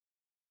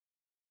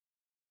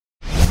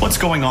What's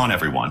going on,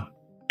 everyone?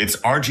 It's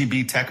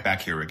rgbtech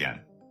back here again.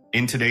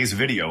 In today's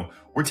video,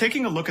 we're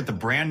taking a look at the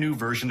brand new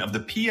version of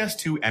the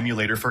PS2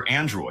 emulator for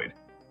Android,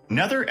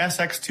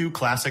 NetherSX2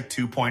 Classic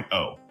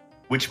 2.0,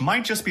 which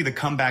might just be the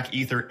comeback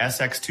Ether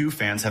SX2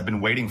 fans have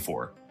been waiting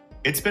for.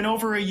 It's been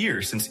over a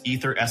year since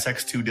Ether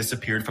SX2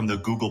 disappeared from the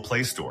Google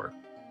Play Store,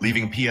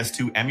 leaving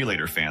PS2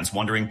 emulator fans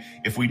wondering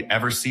if we'd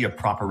ever see a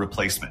proper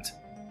replacement.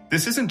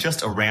 This isn't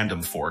just a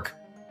random fork,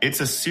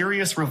 it's a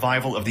serious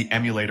revival of the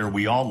emulator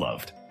we all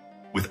loved,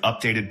 with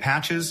updated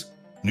patches,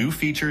 new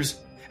features,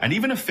 and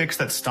even a fix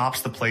that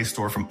stops the Play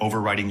Store from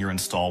overwriting your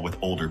install with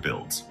older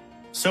builds.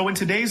 So in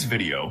today's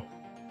video,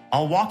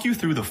 I'll walk you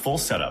through the full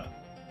setup,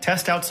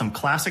 test out some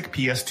classic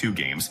PS2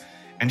 games,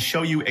 and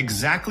show you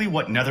exactly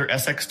what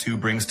NetherSX2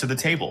 brings to the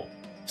table.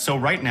 So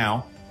right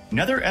now,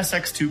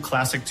 NetherSX2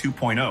 Classic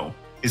 2.0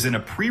 is in a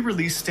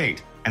pre-release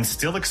state and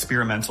still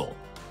experimental.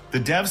 The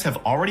devs have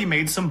already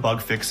made some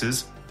bug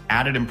fixes,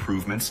 added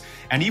improvements,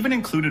 and even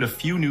included a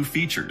few new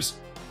features.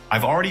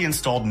 I've already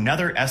installed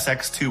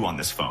NetherSX2 on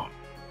this phone.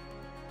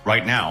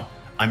 Right now,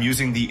 I'm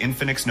using the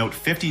Infinix Note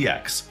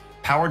 50X,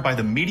 powered by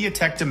the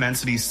MediaTek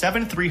Dimensity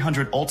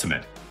 7300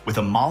 Ultimate with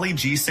a Mali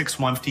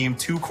G615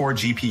 2-core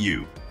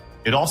GPU.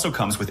 It also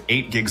comes with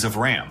 8 gigs of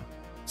RAM.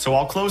 So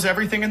I'll close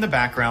everything in the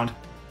background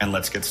and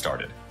let's get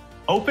started.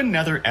 Open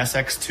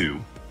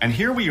NetherSX2, and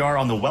here we are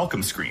on the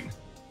welcome screen.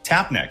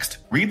 Tap Next,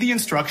 read the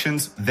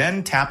instructions,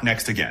 then tap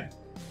Next again.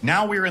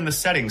 Now we're in the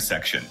settings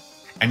section,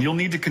 and you'll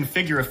need to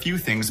configure a few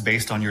things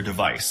based on your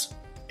device.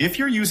 If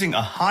you're using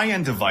a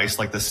high-end device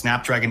like the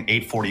Snapdragon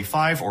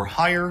 845 or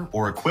higher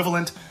or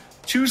equivalent,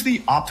 choose the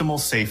Optimal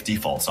Safe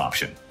Defaults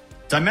option.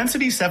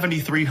 Dimensity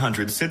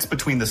 7300 sits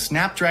between the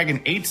Snapdragon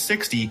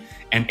 860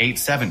 and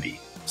 870,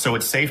 so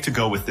it's safe to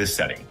go with this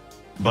setting.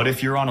 But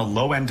if you're on a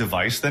low-end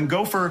device, then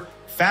go for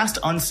Fast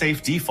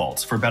Unsafe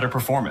Defaults for better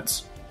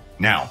performance.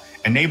 Now,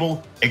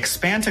 enable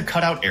Expand to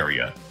Cutout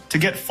Area to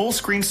get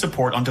full-screen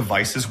support on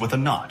devices with a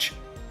notch.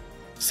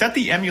 Set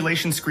the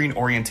emulation screen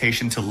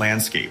orientation to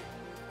landscape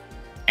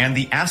and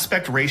the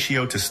aspect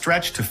ratio to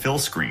stretch to fill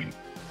screen.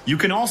 You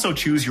can also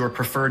choose your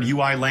preferred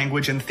UI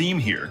language and theme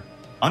here.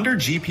 Under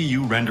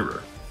GPU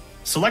Renderer,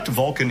 select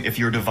Vulkan if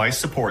your device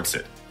supports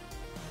it.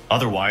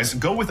 Otherwise,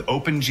 go with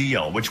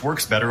OpenGL, which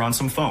works better on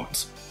some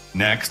phones.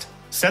 Next,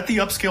 set the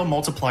upscale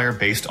multiplier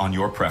based on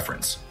your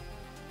preference.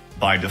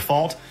 By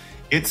default,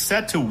 it's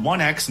set to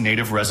 1x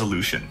native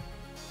resolution.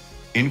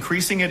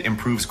 Increasing it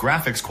improves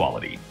graphics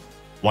quality,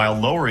 while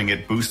lowering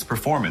it boosts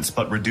performance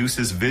but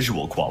reduces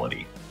visual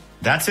quality.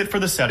 That's it for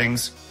the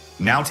settings.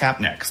 Now tap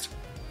Next.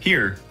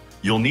 Here,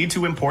 you'll need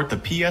to import the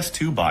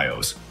PS2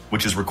 Bios,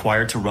 which is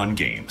required to run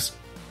games.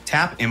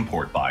 Tap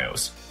Import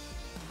Bios.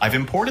 I've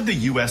imported the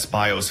US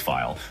BIOS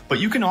file, but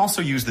you can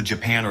also use the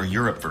Japan or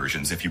Europe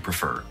versions if you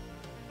prefer.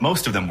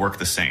 Most of them work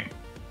the same.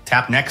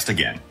 Tap Next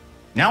again.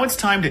 Now it's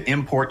time to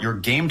import your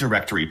game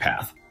directory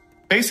path,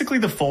 basically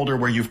the folder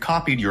where you've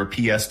copied your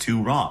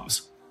PS2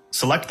 ROMs.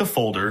 Select the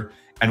folder,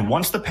 and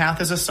once the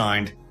path is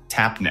assigned,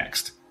 tap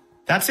Next.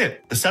 That's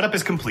it, the setup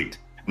is complete.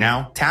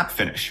 Now tap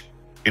Finish.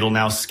 It'll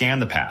now scan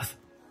the path.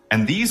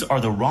 And these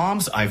are the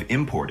ROMs I've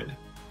imported.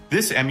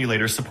 This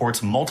emulator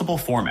supports multiple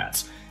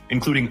formats,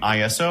 including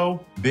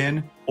ISO,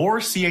 bin, or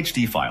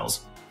CHD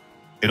files.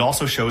 It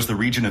also shows the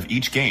region of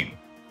each game.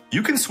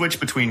 You can switch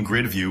between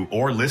grid view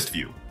or list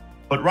view,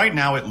 but right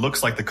now it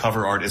looks like the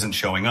cover art isn't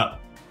showing up.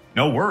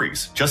 No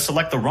worries, just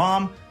select the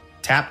ROM,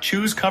 tap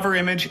Choose Cover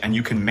Image, and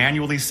you can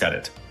manually set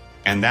it.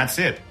 And that's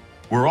it.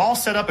 We're all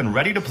set up and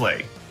ready to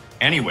play.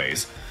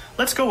 Anyways,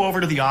 let's go over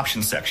to the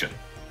options section.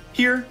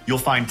 Here, you'll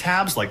find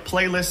tabs like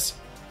Playlists,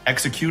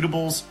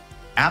 Executables,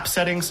 App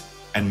Settings,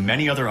 and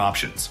many other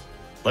options.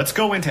 Let's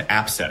go into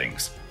App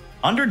Settings.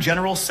 Under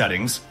General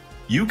Settings,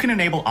 you can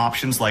enable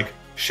options like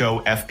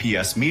Show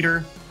FPS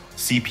Meter,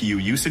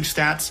 CPU Usage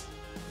Stats,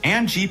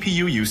 and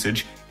GPU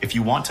usage if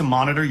you want to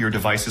monitor your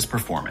device's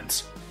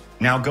performance.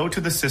 Now go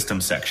to the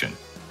System section.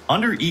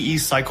 Under EE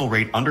Cycle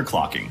Rate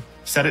Underclocking,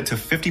 set it to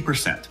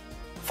 50%.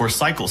 For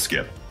Cycle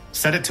Skip,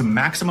 set it to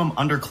maximum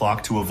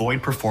underclock to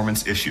avoid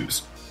performance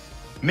issues.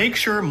 Make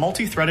sure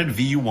multi-threaded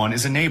VU1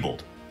 is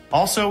enabled.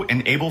 Also,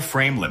 enable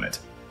Frame Limit.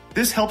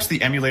 This helps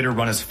the emulator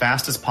run as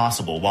fast as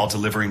possible while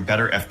delivering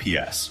better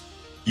FPS.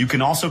 You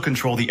can also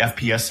control the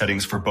FPS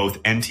settings for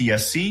both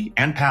NTSC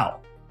and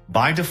PAL.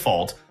 By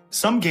default,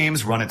 some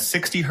games run at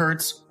 60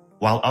 Hz,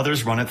 while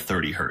others run at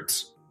 30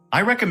 Hz.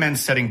 I recommend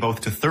setting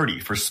both to 30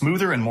 for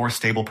smoother and more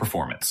stable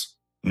performance.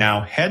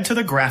 Now head to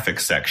the Graphics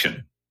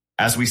section.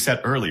 As we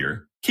said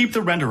earlier, keep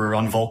the renderer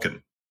on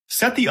Vulkan.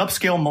 Set the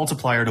upscale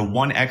multiplier to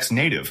 1x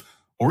native,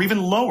 or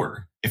even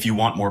lower if you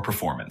want more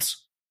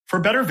performance. For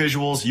better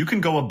visuals, you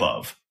can go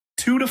above,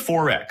 2 to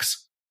 4x,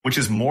 which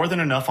is more than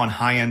enough on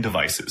high-end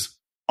devices.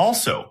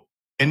 Also,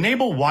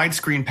 enable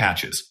widescreen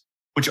patches,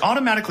 which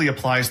automatically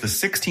applies the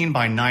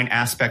 16:9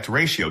 aspect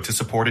ratio to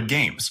supported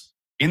games.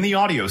 In the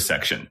audio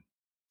section,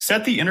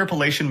 set the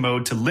interpolation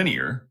mode to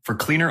linear for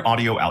cleaner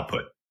audio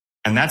output.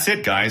 And that's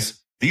it, guys.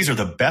 These are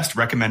the best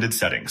recommended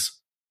settings.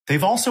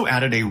 They've also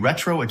added a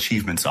retro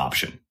achievements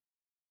option.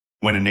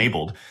 When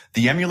enabled,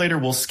 the emulator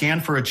will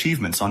scan for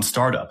achievements on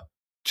startup,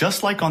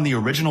 just like on the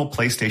original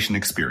PlayStation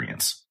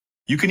experience.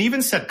 You can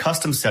even set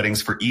custom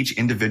settings for each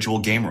individual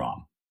game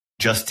ROM.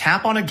 Just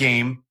tap on a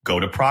game,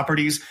 go to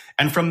Properties,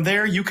 and from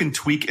there you can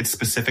tweak its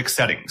specific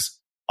settings.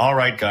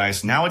 Alright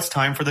guys, now it's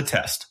time for the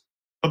test.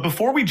 But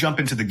before we jump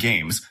into the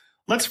games,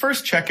 let's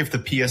first check if the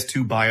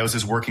PS2 Bios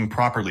is working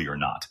properly or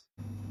not.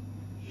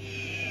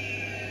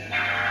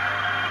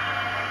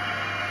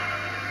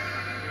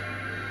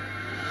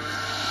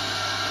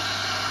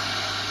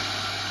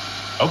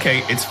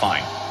 Okay, it's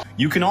fine.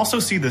 You can also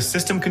see the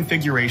system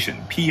configuration,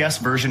 PS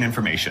version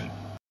information.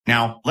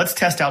 Now, let's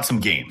test out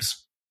some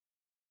games.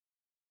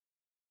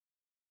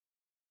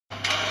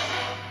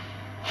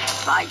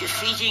 By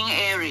defeating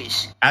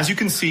Ares. As you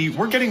can see,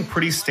 we're getting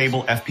pretty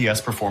stable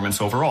FPS performance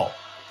overall.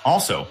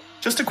 Also,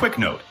 just a quick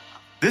note,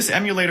 this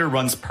emulator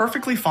runs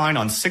perfectly fine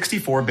on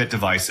 64-bit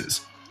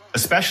devices,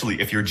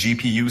 especially if your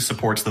GPU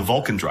supports the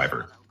Vulkan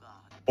driver.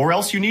 Or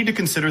else you need to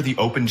consider the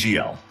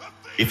OpenGL.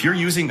 If you're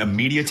using a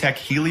MediaTek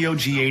Helio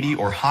G80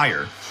 or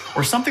higher,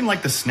 or something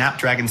like the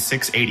Snapdragon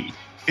 680,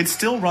 it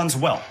still runs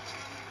well.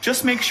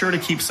 Just make sure to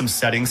keep some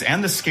settings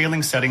and the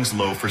scaling settings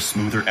low for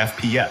smoother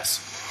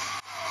FPS.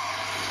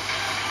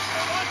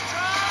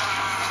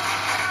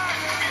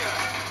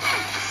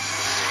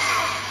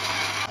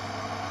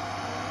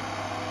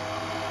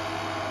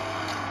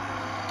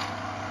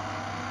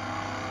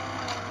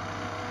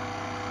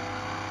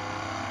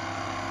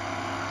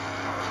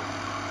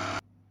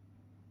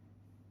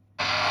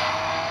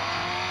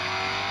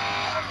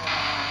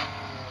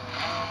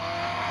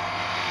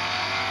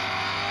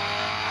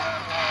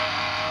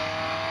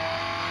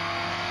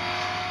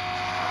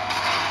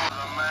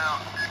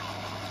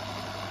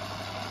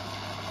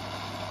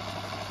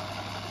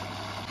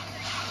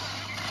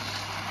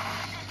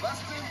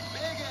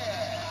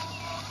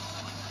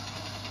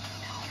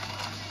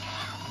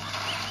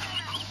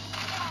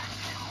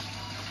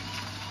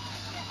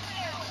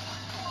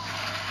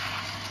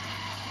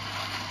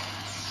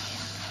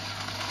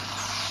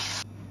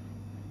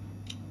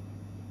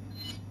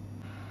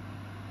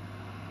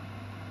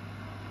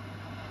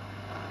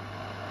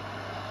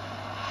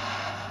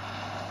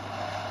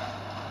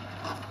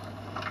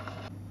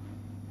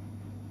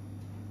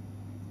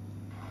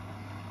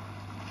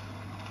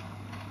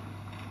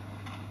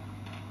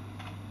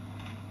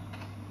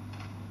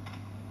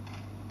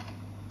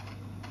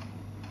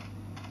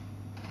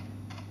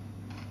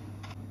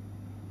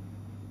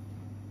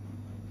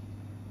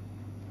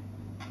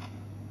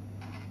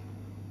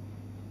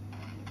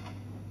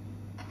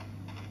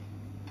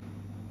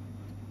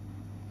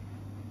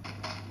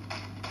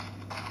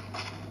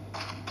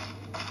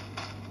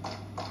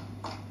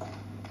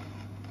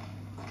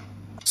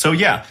 So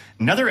yeah,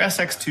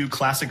 NetherSX2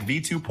 Classic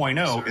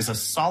v2.0 is a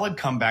solid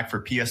comeback for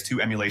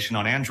PS2 emulation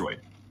on Android.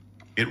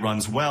 It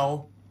runs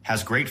well,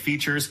 has great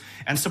features,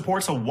 and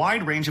supports a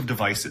wide range of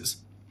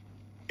devices.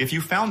 If you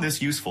found this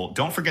useful,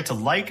 don't forget to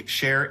like,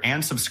 share,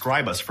 and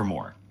subscribe us for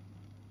more.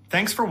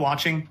 Thanks for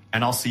watching,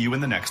 and I'll see you in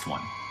the next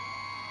one.